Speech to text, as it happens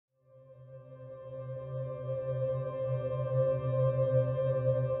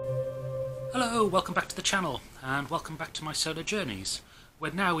Hello, welcome back to the channel and welcome back to my solar journeys.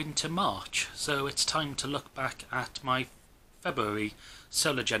 We're now into March, so it's time to look back at my February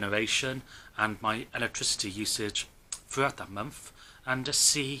solar generation and my electricity usage throughout that month, and to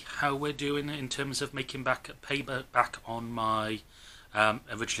see how we're doing in terms of making payback on my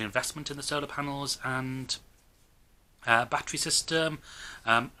original investment in the solar panels and battery system,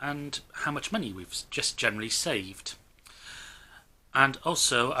 and how much money we've just generally saved. And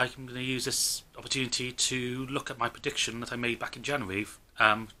also, I'm going to use this opportunity to look at my prediction that I made back in January,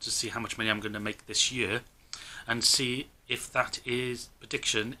 to see how much money I'm going to make this year, and see if that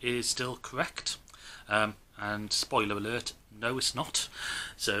prediction is still correct. And spoiler alert, no, it's not.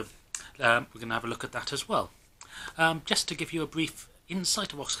 So we're going to have a look at that as well. Just to give you a brief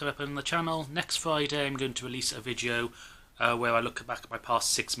insight of what's coming up on the channel, next Friday I'm going to release a video where I look back at my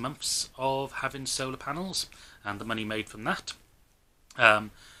past 6 months of having solar panels and the money made from that.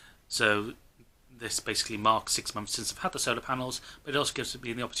 So this basically marks 6 months since I've had the solar panels, but it also gives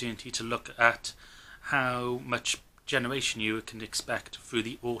me the opportunity to look at how much generation you can expect through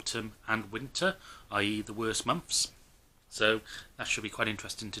the autumn and winter, i.e. the worst months. So that should be quite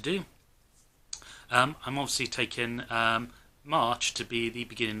interesting to do. I'm obviously taking March to be the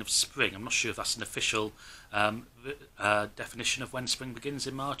beginning of spring. I'm not sure if that's an official definition of when spring begins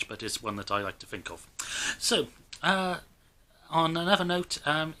in March, but it's one that I like to think of. So on another note,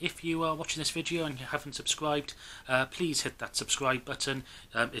 if you are watching this video and you haven't subscribed, please hit that subscribe button.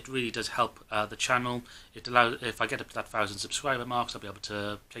 It really does help the channel. It allows, if I get up to that 1,000 subscriber marks, I'll be able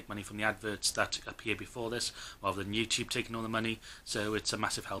to take money from the adverts that appear before this, rather than YouTube taking all the money. So it's a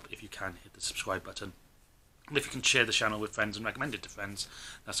massive help if you can hit the subscribe button. And if you can share the channel with friends and recommend it to friends,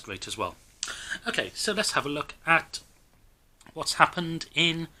 that's great as well. Okay, so let's have a look at what's happened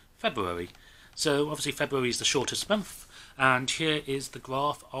in February. So obviously February is the shortest month, and here is the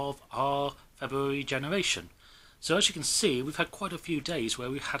graph of our February generation. So as you can see, we've had quite a few days where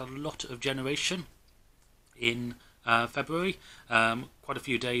we've had a lot of generation in February, quite a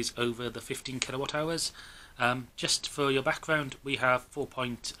few days over the 15 kilowatt hours. Just for your background, we have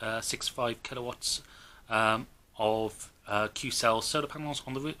 4.65 kilowatts of Qcell solar panels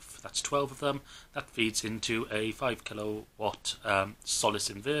on the roof. That's 12 of them. That feeds into a 5 kilowatt Solis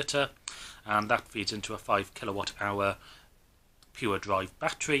inverter, and that feeds into a 5 kilowatt hour pure drive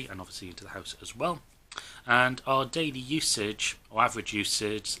battery, and obviously into the house as well. And our daily usage, or average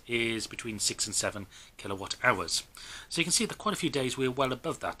usage, is between 6 and 7 kilowatt hours. So you can see that quite a few days we're well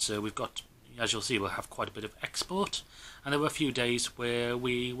above that. So we've got, as you'll see, we'll have quite a bit of export, and there were a few days where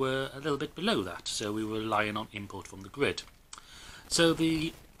we were a little bit below that, so we were relying on import from the grid. So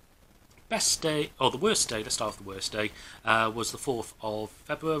the best day, or the worst day, let's start with the worst day, was the 4th of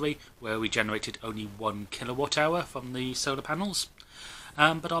February, where we generated only 1 kilowatt hour from the solar panels.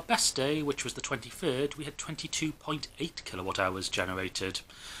 But our best day, which was the 23rd, we had 22.8 kilowatt hours generated.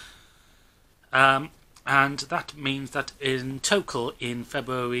 And that means that in total in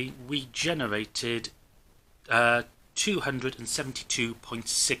February we generated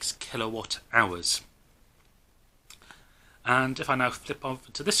 272.6 kilowatt hours. And if I now flip over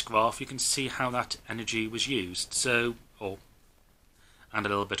to this graph, you can see how that energy was used. So, and a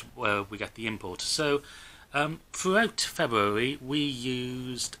little bit where we get the import. So throughout February we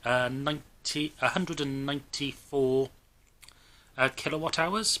used 194 kilowatt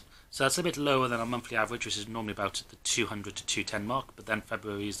hours. So that's a bit lower than our monthly average, which is normally about the 200 to 210 mark, but then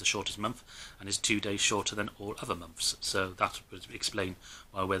February is the shortest month and is 2 days shorter than all other months. So that would explain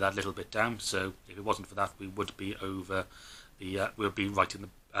why we're that little bit down. So if it wasn't for that, we would be over the, we'll be right in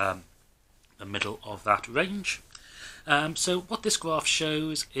the middle of that range. So what this graph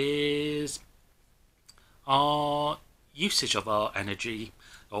shows is our usage of our energy,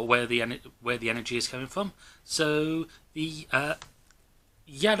 or where the energy is coming from. So the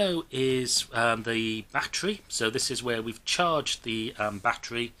yellow is the battery, so this is where we've charged the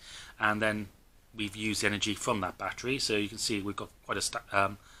battery and then we've used energy from that battery. So you can see we've got quite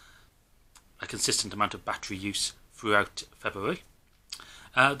a consistent amount of battery use throughout February.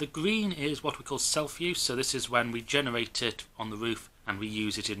 The green is what we call self-use, so this is when we generate it on the roof and we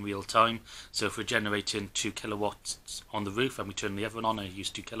use it in real time. So if we're generating 2 kilowatts on the roof and we turn the oven on and use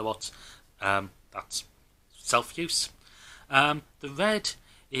 2 kilowatts, that's self-use. The red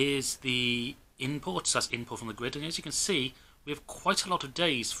is the import, so that's import from the grid, and as you can see we have quite a lot of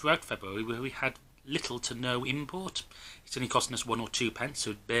days throughout February where we had little to no import. It's only costing us 1 or 2 pence,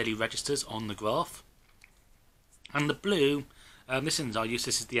 so it barely registers on the graph. And the blue, this isn't our use,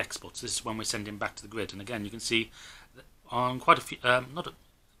 this is the export, so this is when we're sending back to the grid, and again you can see on quite a few, not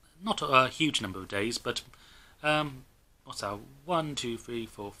a huge number of days, but what's our 1, 2, 3,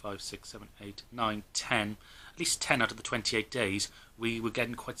 4, 5, 6, 7, 8, 9, 10, at least 10 out of the 28 days, we were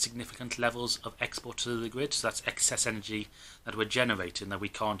getting quite significant levels of export to the grid. So that's excess energy that we're generating that we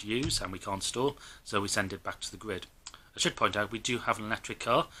can't use and we can't store, so we send it back to the grid. I should point out we do have an electric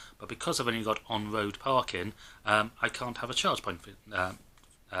car, but because I've only got on-road parking, I can't have a charge point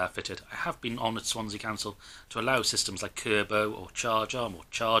fitted. I have been on at Swansea Council to allow systems like Kerbo or Charge Arm or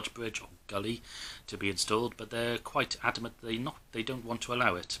Charge Bridge or Gully to be installed, but they're quite adamant they don't want to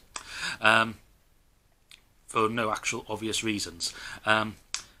allow it for no actual obvious reasons.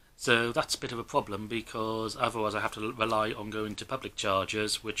 So that's a bit of a problem, because otherwise I have to rely on going to public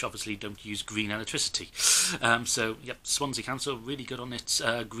chargers, which obviously don't use green electricity. So, yep, Swansea Council really good on its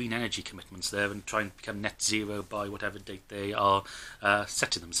green energy commitments there, and trying to become net zero by whatever date they are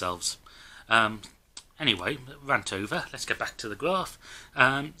setting themselves. Anyway, rant over. Let's get back to the graph.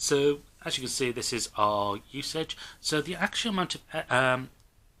 So, as you can see, this is our usage. So the actual amount of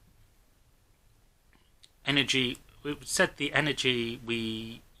energy, we said the energy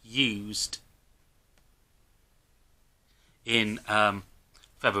we used in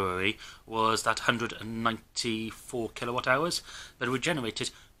February was that 194 kilowatt hours, but we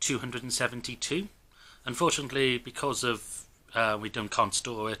generated 272. Unfortunately, because of we can't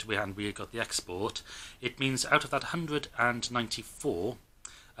store it, we got the export, it means out of that 194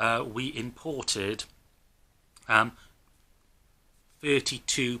 we imported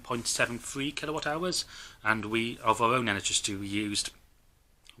 32.73 kilowatt hours, and we of our own electricity we used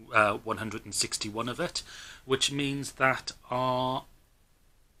 161 of it, which means that our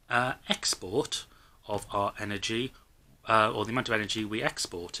export of our energy, or the amount of energy we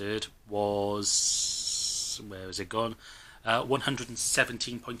exported, was, where has it gone,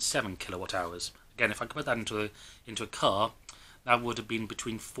 117.7 kilowatt hours. Again, if I could put that into a car, that would have been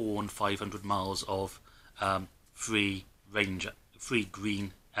between 400 and 500 miles of free green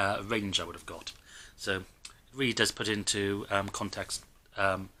range I would have got. So it really does put into context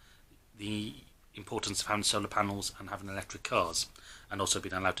the importance of having solar panels and having electric cars, and also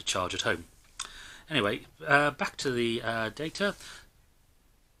being allowed to charge at home. Anyway, back to the data.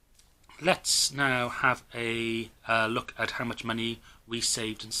 Let's now have a look at how much money we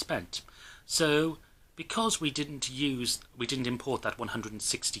saved and spent. So, because we didn't import that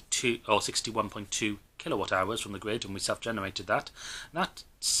 162 or 61.2 kilowatt hours from the grid, and we self-generated that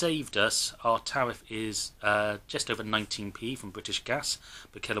saved us. Our tariff is just over 19p from British Gas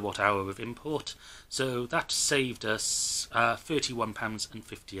per kilowatt hour of import, so that saved us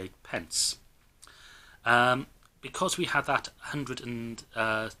 £31.58. Because we had that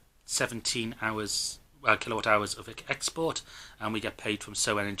 117 kilowatt hours of export, and we get paid from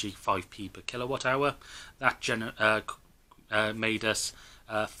So Energy 5p per kilowatt hour, that made us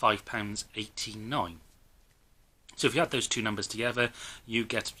 £5.89. So if you add those two numbers together, you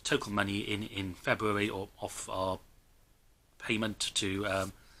get total money in February, or off our payment to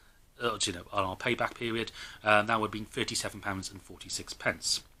on our payback period, that would be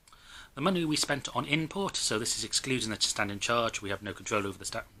 £37.46. The money we spent on import, so this is excluding the standing charge. We have no control over the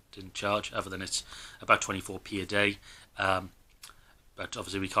standing charge, other than it's about 24p a day. But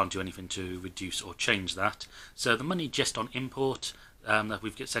obviously we can't do anything to reduce or change that. So the money just on import that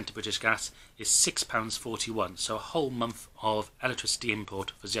we've sent to British Gas is £6.41. So a whole month of electricity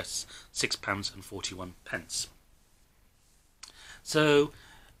import for just £6.41. So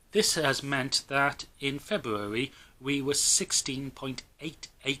this has meant that in February we were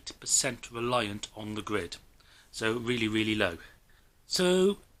 16.88% reliant on the grid. So really, really low.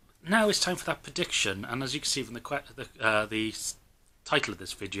 So now it's time for that prediction, and as you can see from the title of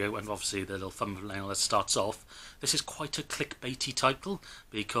this video, and obviously the little thumbnail that starts off, this is quite a clickbaity title,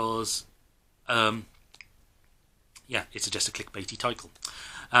 because it's just a clickbaity title.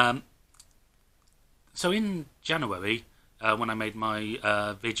 So in January, when I made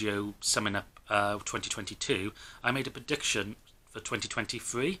my video summing up 2022, I made a prediction for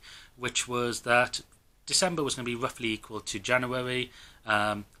 2023, which was that December was going to be roughly equal to January,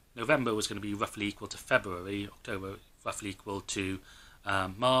 November was going to be roughly equal to February, October roughly equal to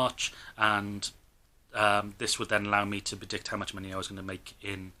March, and this would then allow me to predict how much money I was going to make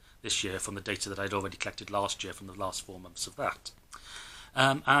in this year from the data that I'd already collected last year from the last 4 months of that.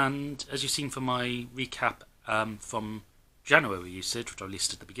 And as you've seen from my recap from January usage, which I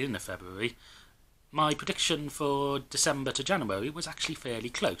listed at the beginning of February, my prediction for December to January was actually fairly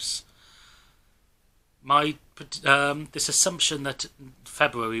close. This assumption that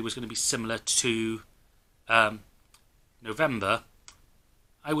February was going to be similar to November,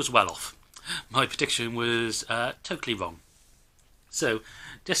 I was well off. My prediction was totally wrong. So,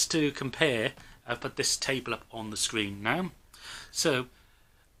 just to compare I've put this table up on the screen now. So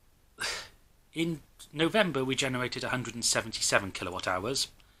in November we generated 177 kilowatt hours.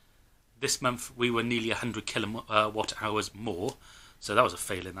 This month we were nearly 100 kilowatt hours more, so that was a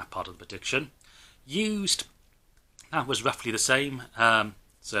fail in that part of the prediction. Used, that was roughly the same,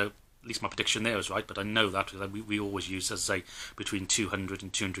 so at least my prediction there was right, but I know that because we always use, as I say, between 200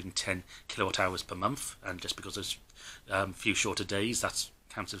 and 210 kilowatt hours per month, and just because there's a few shorter days, that's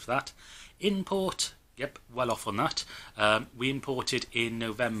counted for that. Import, yep, well off on that. We imported in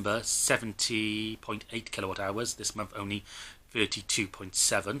November 70.8 kilowatt hours, this month only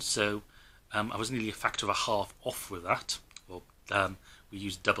 32.7, so I was nearly a factor of a half off with that. Well, we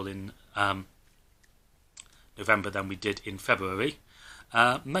used double in November than we did in February.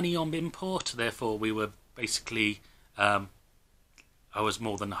 Money on import, therefore we were basically, I was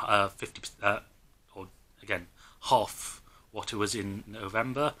more than 50%, or again, half what it was in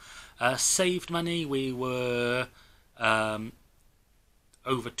November. Saved money, we were over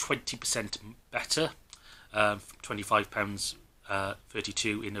 20% better,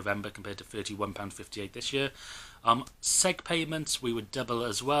 £25.32 in November compared to £31.58 this year. Seg payments, we were double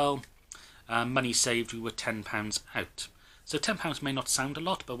as well. Money saved, we were £10 out. So £10 may not sound a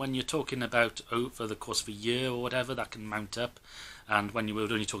lot, but when you're talking about over the course of a year or whatever, that can mount up. And when you were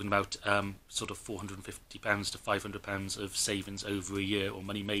only talking about sort of £450 to £500 of savings over a year, or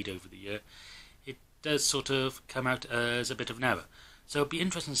money made over the year, it does sort of come out as a bit of an error. So it'll be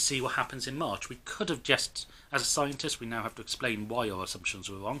interesting to see what happens in March. We could have just, as a scientist, we now have to explain why our assumptions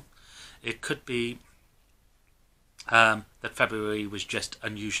were wrong. It could be that February was just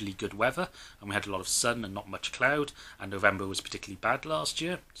unusually good weather and we had a lot of sun and not much cloud, and November was particularly bad last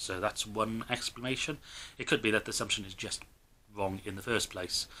year, so that's one explanation. It could be that the assumption is just wrong in the first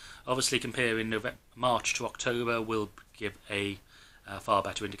place. Obviously comparing March to October will give a far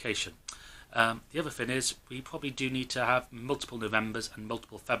better indication. The other thing is we probably do need to have multiple Novembers and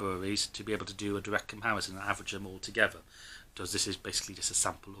multiple Februaries to be able to do a direct comparison and average them all together, because this is basically just a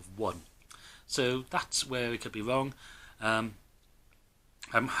sample of one. So that's where it could be wrong. At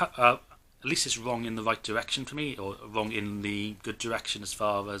least it's wrong in the right direction for me, or wrong in the good direction as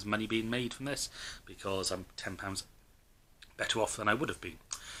far as money being made from this, because I'm £10 better off than I would have been.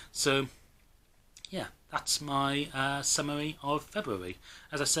 So yeah, that's my summary of February.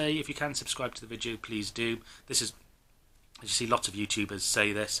 As I say, if you can subscribe to the video, please do. This is, as you see, lots of YouTubers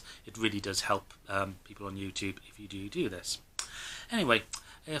say this. It really does help people on YouTube if you do this. Anyway,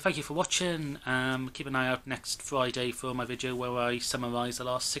 thank you for watching. Keep an eye out next Friday for my video where I summarise the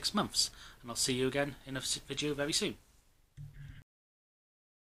last 6 months. And I'll see you again in a video very soon.